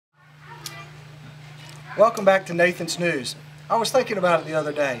Welcome back to Nathan's News. I was thinking about it the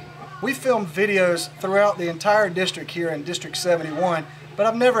other day. We filmed videos throughout the entire district here in District 71, but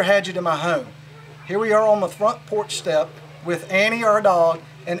I've never had you to my home. Here we are on the front porch step with Annie, our dog,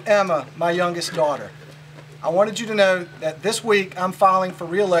 and Emma, my youngest daughter. I wanted you to know that this week I'm filing for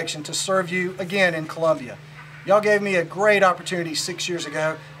re-election to serve you again in Columbia. Y'all gave me a great opportunity 6 years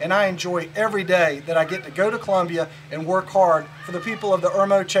ago, and I enjoy every day that I get to go to Columbia and work hard for the people of the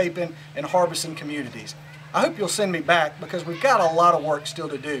Irmo, Chapin, and Harbison communities. I hope you'll send me back because we've got a lot of work still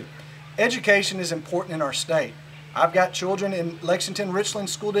to do. Education is important in our state. I've got children in Lexington-Richland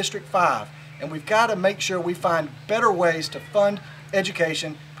School District 5, and we've got to make sure we find better ways to fund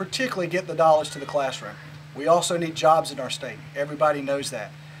education, particularly get the dollars to the classroom. We also need jobs in our state. Everybody knows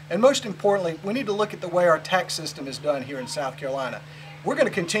that. And most importantly, we need to look at the way our tax system is done here in South Carolina. We're going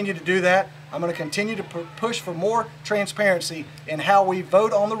to continue to do that. I'm going to continue to push for more transparency in how we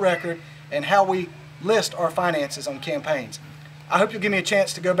vote on the record and how we list our finances on campaigns. I hope you'll give me a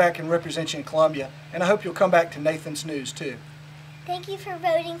chance to go back and represent you in Columbia, and I hope you'll come back to Nathan's News too. Thank you for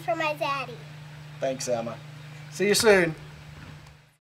voting for my daddy. Thanks, Emma. See you soon.